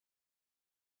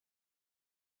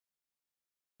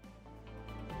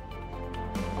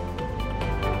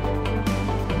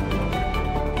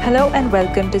Hello and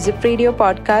welcome to Zip Radio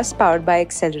podcast powered by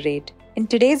Accelerate. In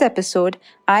today's episode,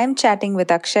 I am chatting with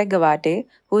Akshay Gawate,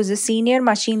 who is a senior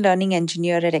machine learning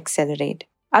engineer at Accelerate.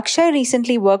 Akshay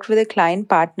recently worked with a client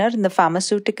partner in the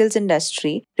pharmaceuticals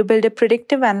industry to build a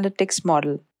predictive analytics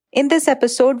model. In this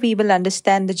episode, we will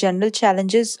understand the general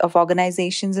challenges of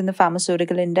organizations in the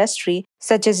pharmaceutical industry,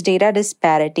 such as data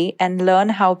disparity, and learn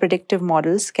how predictive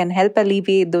models can help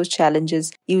alleviate those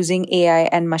challenges using AI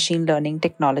and machine learning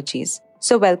technologies.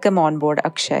 So, welcome on board,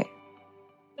 Akshay.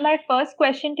 My first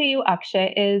question to you,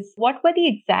 Akshay, is what were the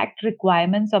exact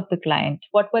requirements of the client?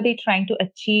 What were they trying to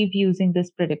achieve using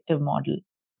this predictive model?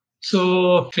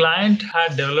 So, client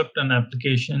had developed an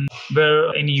application where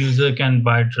any user can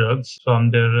buy drugs from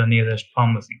their nearest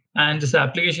pharmacy. And this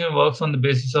application works on the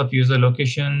basis of user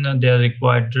location, their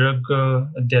required drug,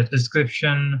 their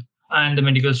prescription, and the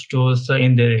medical stores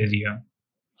in their area.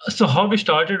 So, how we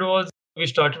started was we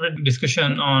started with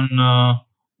discussion on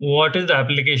what is the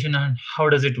application and how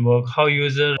does it work, how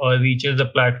user reaches the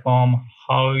platform,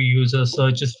 how user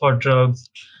searches for drugs.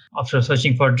 After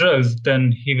searching for drugs,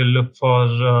 then he will look for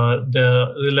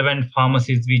the relevant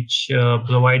pharmacies which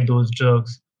provide those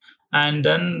drugs. And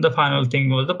then the final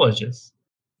thing was the purchase.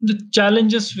 The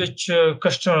challenges which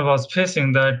customer was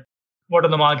facing, that what are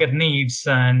the market needs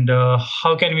and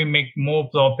how can we make more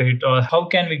profit, or how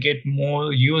can we get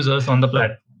more users on the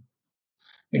platform,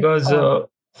 because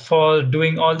for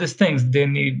doing all these things they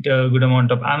need a good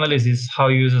amount of analysis, how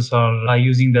users are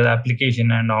using their application,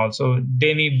 and also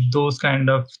they need those kind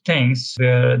of things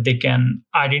where they can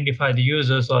identify the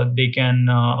users, or they can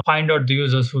find out the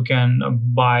users who can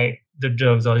buy the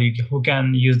drugs, or who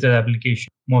can use their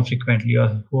application more frequently,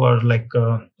 or who are like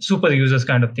super users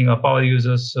kind of thing, or power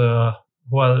users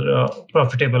who are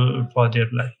profitable for their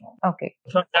platform. Okay.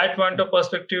 From that point of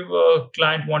perspective,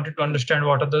 client wanted to understand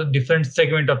what are the different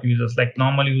segment of users, like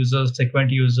normal users, frequent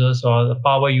users, or the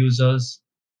power users.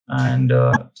 And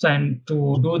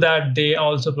to do that, they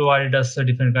also provided us a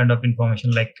different kind of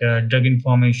information, like drug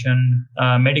information,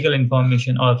 medical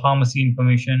information, or pharmacy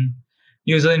information,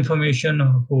 user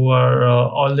information who are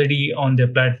already on their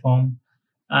platform,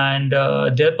 and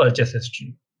their purchase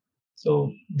history.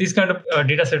 So these kind of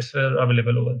data sets were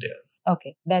available over there.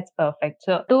 Okay, that's perfect.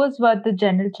 So those were the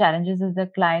general challenges that the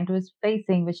client was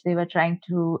facing, which they were trying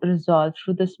to resolve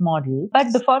through this model.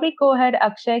 But before we go ahead,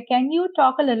 Akshay, can you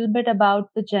talk a little bit about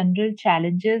the general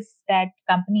challenges that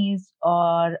companies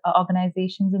or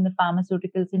organizations in the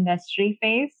pharmaceuticals industry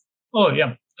face? Oh,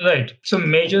 yeah, right. So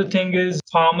major thing is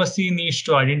pharmacy needs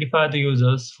to identify the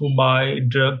users who buy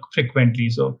drug frequently.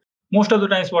 So most of the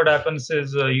times what happens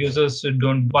is users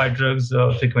don't buy drugs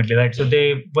frequently, right? So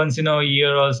they once in a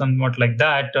year or somewhat like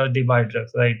that, they buy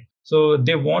drugs, right? So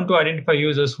they want to identify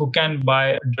users who can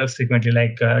buy drugs frequently,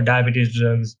 like diabetes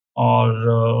drugs,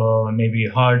 or maybe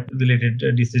heart related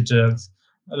disease drugs,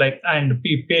 like, and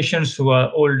patients who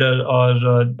are older,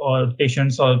 or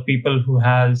patients or people who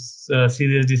has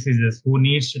serious diseases who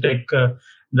needs to take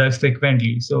drugs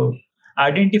frequently. So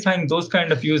identifying those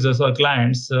kind of users or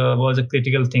clients was a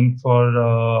critical thing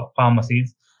for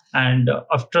pharmacies. And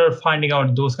after finding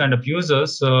out those kind of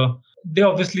users, they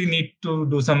obviously need to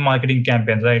do some marketing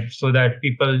campaigns, right, so that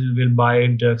people will buy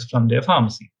drugs from their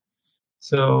pharmacy.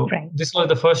 So Right. this was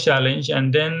the first challenge.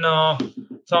 And then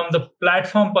from the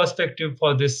platform perspective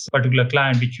for this particular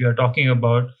client which we are talking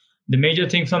about, the major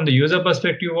thing from the user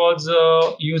perspective was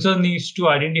user needs to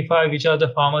identify which are the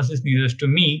pharmacies nearest to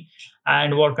me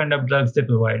and what kind of drugs they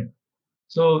provide.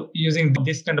 So using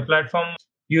this kind of platform,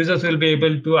 users will be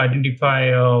able to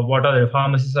identify what are the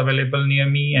pharmacies available near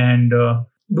me, and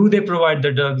do they provide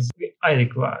the drugs I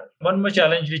require. One more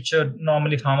challenge which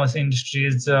normally pharmacy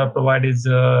industries provide is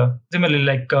similarly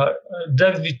like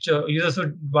drugs which users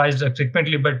would buy drugs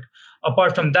frequently, but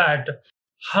apart from that,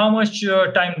 how much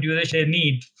time duration they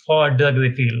need for drug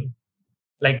refill,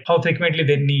 like how frequently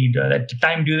they need. That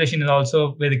time duration is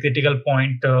also a very critical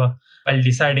point while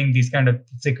deciding these kind of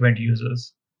frequent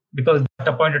users, because at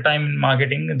a point of time in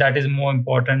marketing, that is more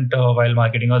important while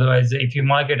marketing. Otherwise, if you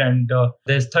market and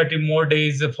there's 30 more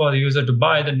days for the user to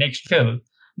buy the next fill,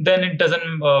 then it doesn't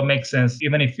make sense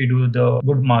even if you do the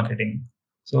good marketing.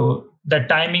 So the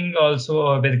timing also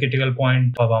a very critical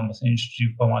point for pharmacy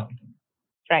industry for marketing.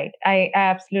 Right. I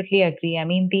absolutely agree. I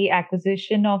mean, the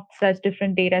acquisition of such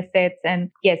different data sets,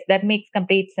 and yes, that makes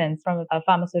complete sense from a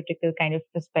pharmaceutical kind of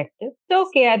perspective. So,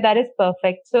 okay, that is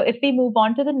perfect. So, if we move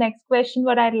on to the next question,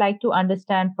 what I'd like to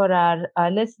understand for our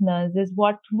listeners is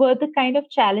what were the kind of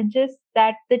challenges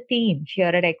that the team here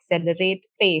at Accelerate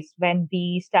faced when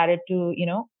we started to,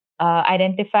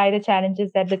 identify the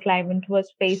challenges that the client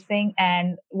was facing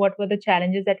and what were the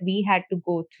challenges that we had to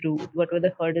go through, what were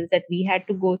the hurdles that we had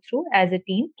to go through as a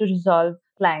team to resolve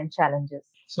client challenges.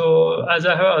 So, as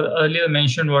I have earlier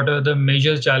mentioned, what are the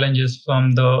major challenges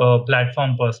from the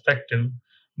platform perspective?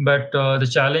 But the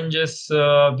challenges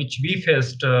which we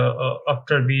faced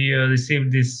after we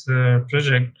received this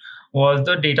project was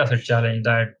the dataset challenge.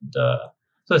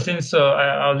 So since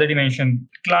I already mentioned,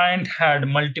 client had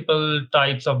multiple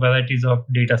types of varieties of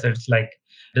datasets, like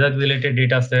drug related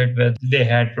data set where they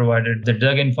had provided the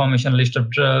drug information list of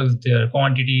drugs, their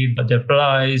quantity, their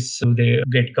price, so they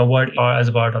get covered as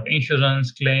a part of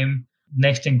insurance claim.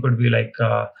 Next thing could be like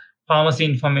pharmacy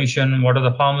information, what are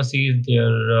the pharmacies, their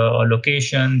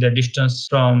location, their distance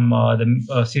from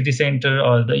the city center,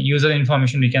 or the user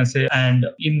information, we can say. And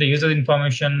in the user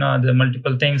information, there are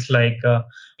multiple things like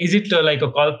is it like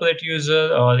a corporate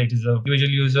user or it is a usual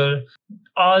user?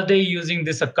 Are they using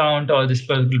this account or this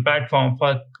particular platform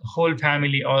for whole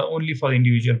family or only for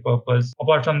individual purpose?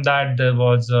 Apart from that, there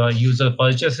was user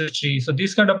purchase history. So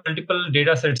these kind of multiple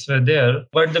data sets were there.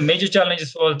 But the major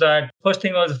challenges was that first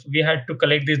thing was we had to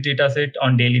collect this data set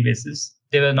on daily basis.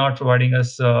 They were not providing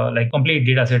us like complete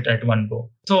data set at one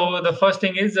go. So the first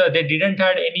thing is they didn't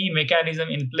had any mechanism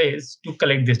in place to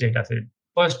collect this data set.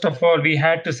 First of all, we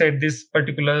had to set this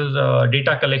particular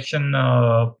data collection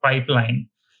pipeline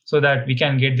so that we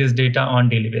can get this data on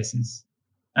daily basis.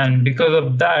 And because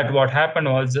of that, what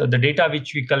happened was the data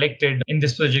which we collected in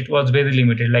this project was very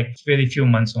limited, like very few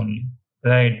months only,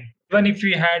 right? Even if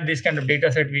we had this kind of data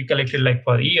set we collected like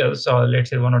for years, or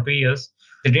let's say 1 or 2 years,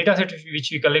 the data set which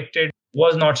we collected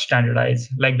was not standardized.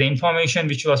 Like the information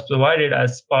which was provided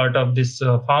as part of this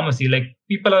pharmacy, like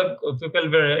people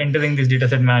were entering this data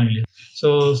set manually.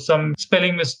 So some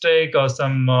spelling mistake or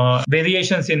some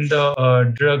variations in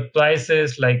the drug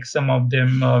prices, like some of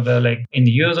them were like in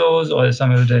euros or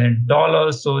some of them in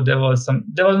dollars. So there was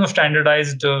no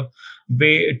standardized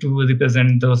way to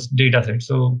represent those data sets.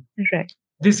 So Right.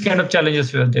 these kind of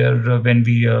challenges were there when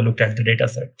we looked at the data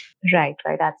set. Right,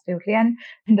 absolutely. And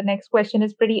the next question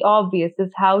is pretty obvious,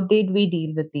 is how did we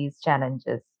deal with these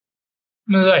challenges?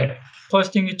 Right.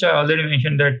 First thing which I already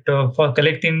mentioned, that for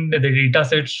collecting the data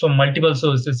sets from multiple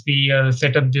sources, we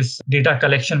set up this data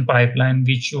collection pipeline,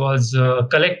 which was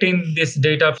collecting this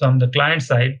data from the client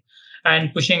side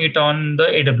and pushing it on the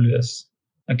AWS.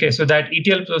 Okay, so that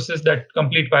ETL process, that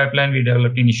complete pipeline we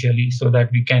developed initially so that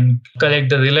we can collect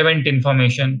the relevant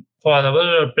information for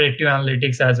our predictive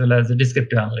analytics as well as the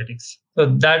descriptive analytics. So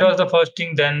that was the first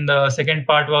thing. Then the second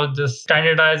part was the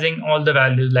standardizing all the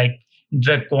values like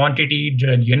drug quantity,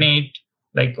 drug unit,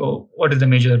 like what is the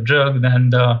major drug.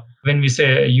 Then when we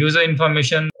say user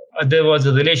information, there was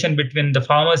a relation between the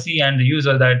pharmacy and the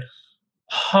user, that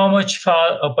how much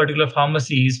far a particular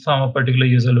pharmacy is from a particular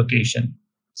user location.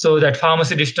 So that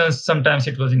pharmacy distance, sometimes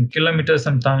it was in kilometers,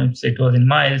 sometimes it was in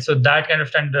miles. So that kind of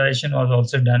standardization was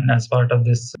also done as part of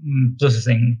this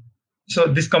processing. So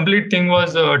this complete thing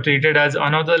was treated as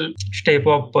another step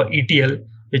of ETL,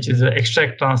 which is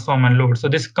extract, transform, and load. So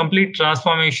this complete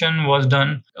transformation was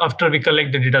done after we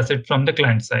collect the data set from the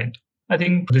client side. I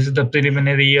think this is the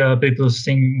preliminary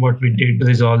pre-processing what we did to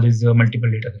resolve these multiple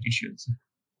data set issues.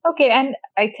 Okay, and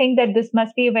I think that this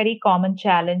must be a very common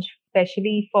challenge,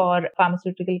 especially for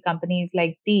pharmaceutical companies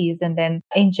like these, and then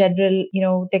in general,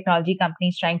 technology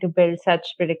companies trying to build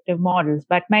such predictive models.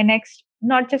 But my next,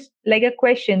 not just like a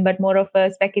question, but more of a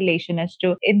speculation as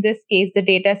to, in this case, the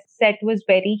data set was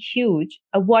very huge.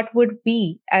 What would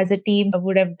we as a team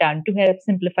would have done to help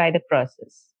simplify the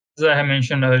process? As I have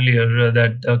mentioned earlier,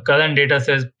 that the current data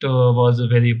set was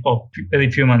very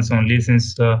few months only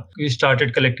since we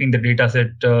started collecting the data set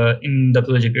in the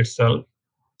project itself.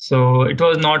 So it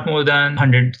was not more than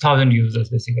 100,000 users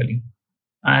basically.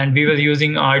 And we were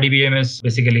using RDBMS,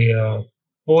 basically a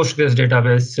Postgres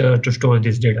database to store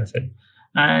this data set.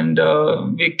 And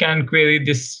we can query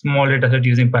this small data set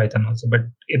using Python also. But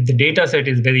if the data set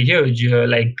is very huge,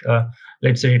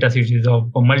 let's say data set is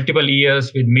of multiple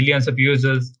years with millions of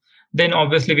users, then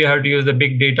obviously we have to use the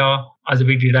big data as a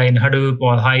big data in Hadoop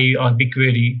or Hive or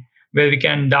BigQuery, where we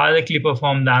can directly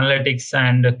perform the analytics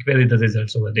and query the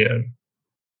results over there.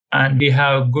 And we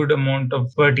have good amount of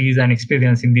expertise and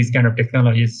experience in these kind of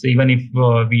technologies, even if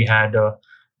we had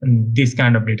these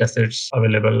kind of data sets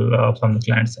available from the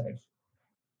client side.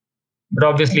 But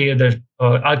obviously, the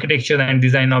architecture and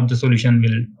design of the solution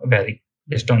will vary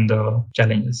based on the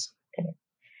challenges.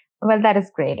 Well, that is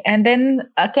great. And then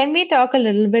can we talk a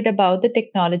little bit about the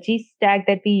technology stack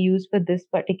that we use for this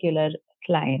particular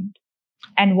client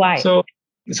and why? So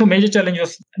So major challenge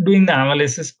was doing the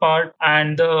analysis part,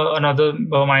 and another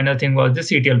minor thing was the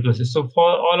CTL process. So for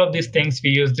all of these things, we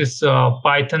use this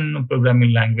Python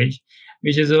programming language,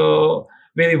 which is a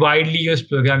very widely used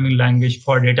programming language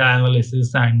for data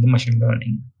analysis and machine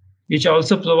learning, which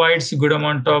also provides a good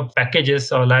amount of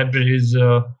packages or libraries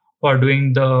for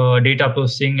doing the data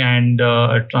processing and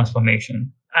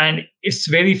transformation. And it's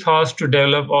very fast to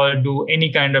develop or do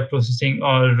any kind of processing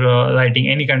or writing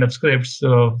any kind of scripts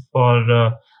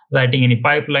for writing any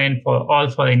pipeline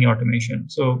for any automation.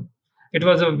 So it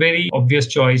was a very obvious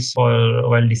choice for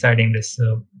while deciding this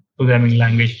programming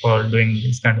language for doing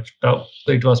this kind of stuff.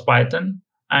 So it was Python.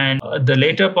 And the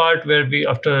later part where we,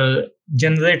 after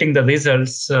generating the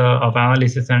results of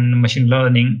analysis and machine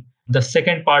learning, the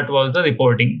second part was the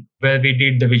reporting, where we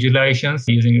did the visualizations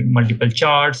using multiple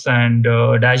charts and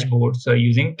dashboards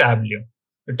using Tableau.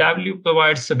 The Tableau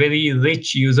provides a very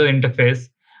rich user interface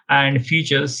and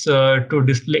features to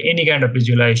display any kind of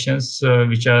visualizations,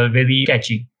 which are very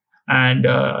catchy. And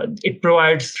it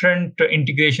provides different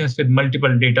integrations with multiple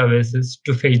databases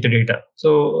to fetch the data.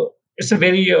 So it's a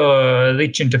very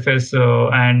rich interface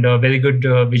and a very good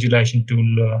visualization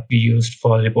tool we used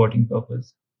for reporting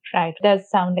purpose. Right. Does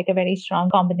sound like a very strong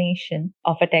combination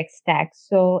of a tech stack.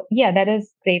 So yeah, that is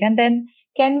great. And then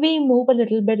can we move a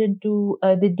little bit into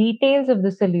the details of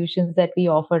the solutions that we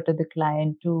offer to the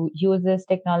client to use this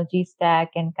technology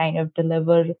stack and kind of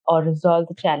deliver or resolve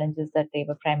the challenges that they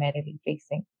were primarily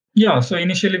facing? Yeah, so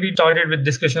initially we started with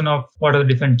discussion of what are the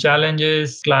different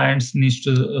challenges clients needs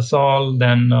to solve.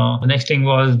 Then the next thing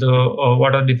was the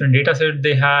what are different data sets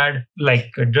they had,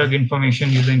 like drug information,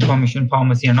 user information,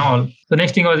 pharmacy, and all. The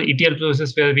next thing was the ETL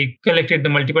process, where we collected the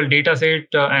multiple data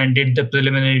set and did the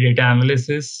preliminary data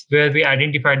analysis, where we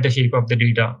identified the shape of the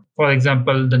data. For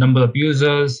example, the number of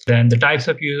users, then the types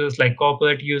of users like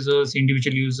corporate users,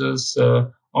 individual users,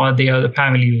 or they are the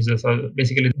family users, or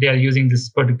basically they are using this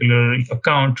particular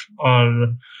account or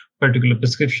particular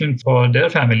prescription for their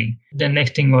family. Then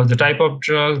next thing was the type of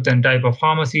drugs, then type of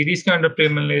pharmacy. These kind of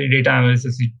preliminary data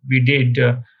analysis we did,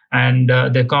 and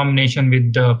the combination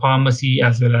with the pharmacy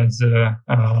as well as the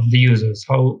users,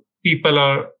 how people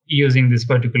are using this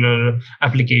particular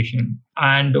application.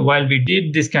 And while we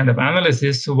did this kind of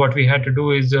analysis, what we had to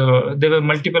do is there were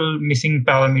multiple missing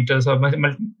parameters or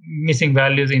missing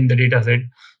values in the data set.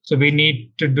 So we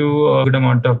need to do a good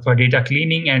amount of data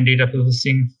cleaning and data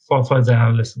processing for further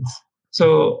analysis.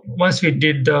 So once we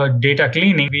did the data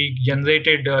cleaning, we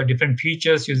generated different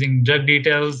features using drug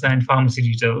details and pharmacy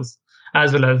details,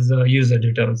 as well as user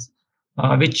details,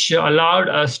 which allowed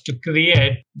us to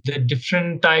create the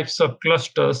different types of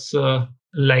clusters,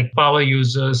 like power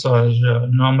users or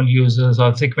normal users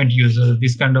or frequent users,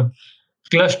 these kind of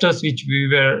clusters which we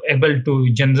were able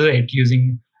to generate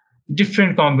using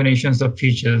different combinations of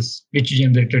features which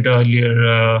generated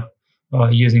earlier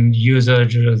using user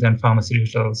details and pharmacy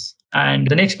details. And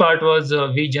the next part was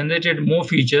we generated more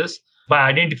features by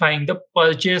identifying the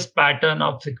purchase pattern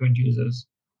of frequent users.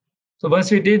 So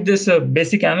once we did this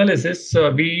basic analysis,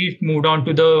 we moved on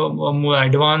to the more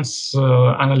advanced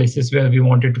analysis, where we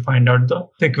wanted to find out the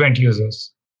frequent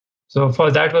users. So for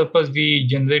that purpose, we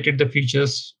generated the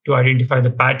features to identify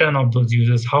the pattern of those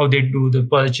users, how they do the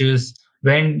purchase,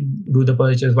 when do the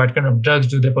purchase, what kind of drugs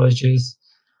do they purchase.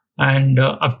 And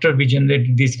after we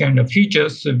generated these kind of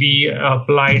features, we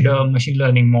applied machine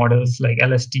learning models like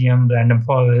LSTM, random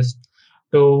forest,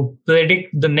 to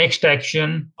predict the next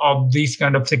action of these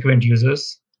kind of frequent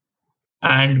users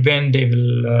and when they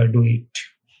will do it.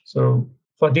 So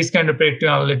for this kind of predictive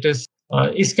analytics,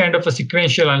 is kind of a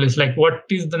sequential analysis, like what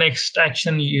is the next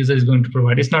action user is going to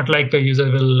provide. It's not like a user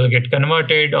will get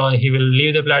converted or he will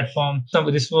leave the platform. So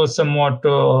this was somewhat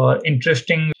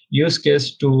interesting use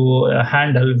case to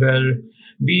handle, where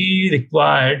we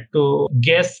required to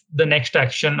guess the next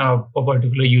action of a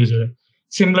particular user.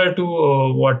 Similar to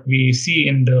what we see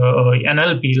in the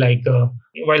NLP, like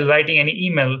while writing any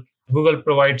email, Google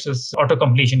provides us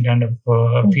auto-completion kind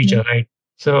of feature, right?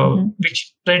 So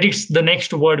which predicts the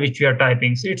next word which we are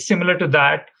typing. So it's similar to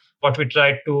that, what we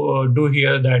tried to do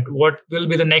here, that what will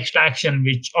be the next action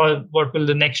or what will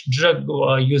the next drug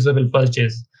user will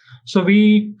purchase. So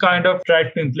we kind of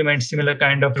tried to implement similar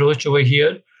kind of approach over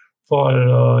here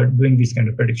for doing these kind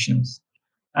of predictions.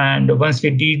 And once we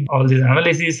did all this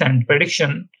analysis and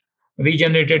prediction, we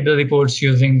generated the reports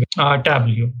using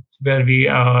Tableau, where we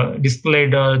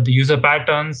displayed the user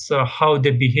patterns, how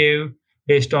they behave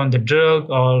based on the drug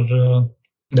or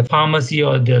the pharmacy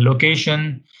or their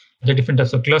location, the different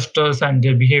types of clusters and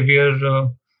their behavior.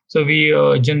 So we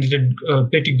generated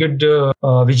pretty good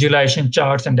visualization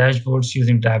charts and dashboards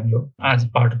using Tableau as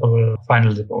part of our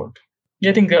final report. Yeah,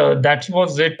 I think that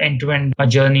was it end-to-end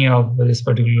journey of this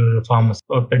particular pharmacy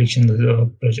prediction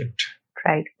project.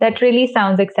 Right. That really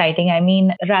sounds exciting. I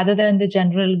mean, rather than the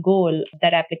general goal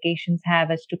that applications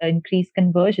have as to increase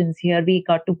conversions, here we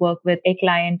got to work with a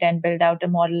client and build out a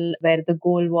model where the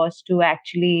goal was to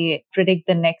actually predict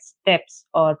the next steps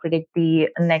or predict the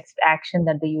next action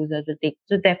that the users will take.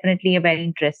 So definitely a very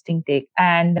interesting take.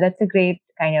 And that's a great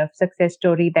kind of success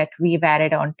story that we've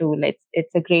added on to.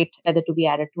 It's a great feather to be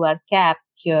added to our cap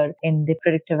here in the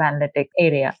predictive analytics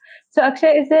area. So,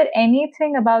 Akshay, is there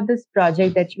anything about this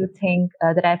project that you think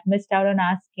that I've missed out on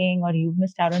asking or you've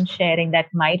missed out on sharing that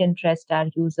might interest our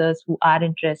users who are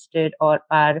interested or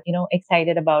are,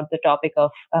 excited about the topic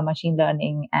of machine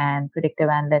learning and predictive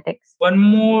analytics? One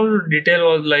more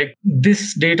detail was like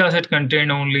this data set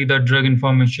contained only the drug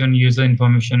information, user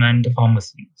information, and the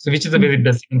pharmacy, so which is the very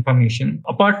basic information.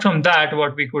 Apart from that,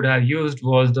 what we could have used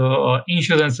was the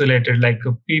insurance related, like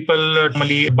people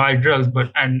normally buy drugs,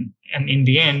 and in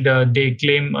the end they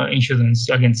claim insurance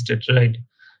against it, right?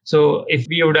 So if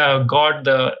we would have got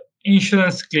the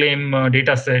insurance claim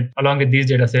data set along with these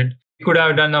data set, we could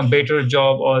have done a better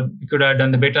job, or we could have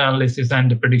done the better analysis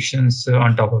and the predictions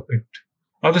on top of it.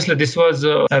 Obviously, this was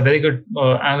a very good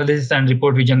analysis and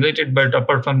report we generated. But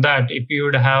apart from that, if you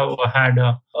would have had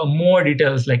more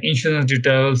details like insurance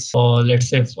details, or let's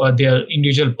say for their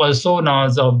individual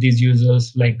personas of these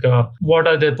users, like what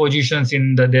are their positions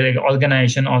in their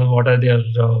organization, or what are their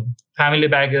family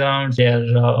backgrounds, their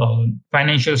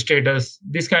financial status,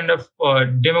 this kind of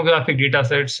demographic data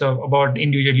sets about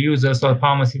individual users or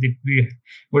pharmacy, if we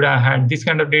would have had this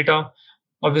kind of data,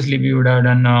 obviously we would have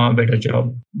done a better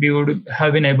job. We would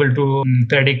have been able to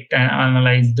predict and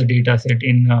analyze the data set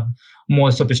in a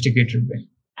more sophisticated way.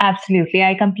 Absolutely.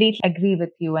 I completely agree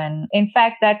with you. And in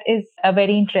fact, that is a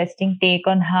very interesting take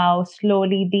on how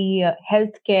slowly the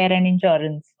healthcare and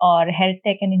insurance or health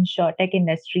tech and insurtech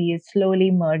industry is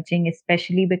slowly merging,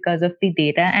 especially because of the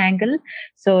data angle.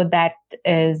 So that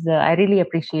is, I really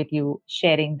appreciate you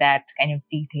sharing that kind of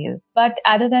detail. But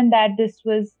other than that, this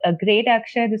was a great,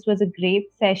 Akshay. This was a great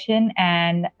session.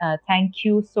 And thank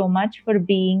you so much for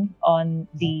being on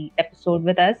the episode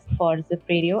with us for Zip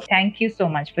Radio. Thank you so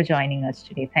much for joining us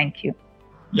today. Thank you.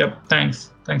 Yep.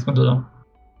 Thanks. Thanks, Madhura.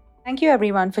 Thank you,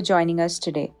 everyone, for joining us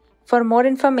today. For more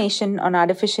information on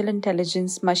artificial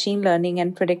intelligence, machine learning,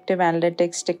 and predictive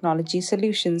analytics technology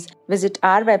solutions, visit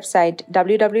our website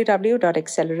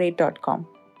www.accelerate.com.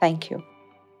 Thank you.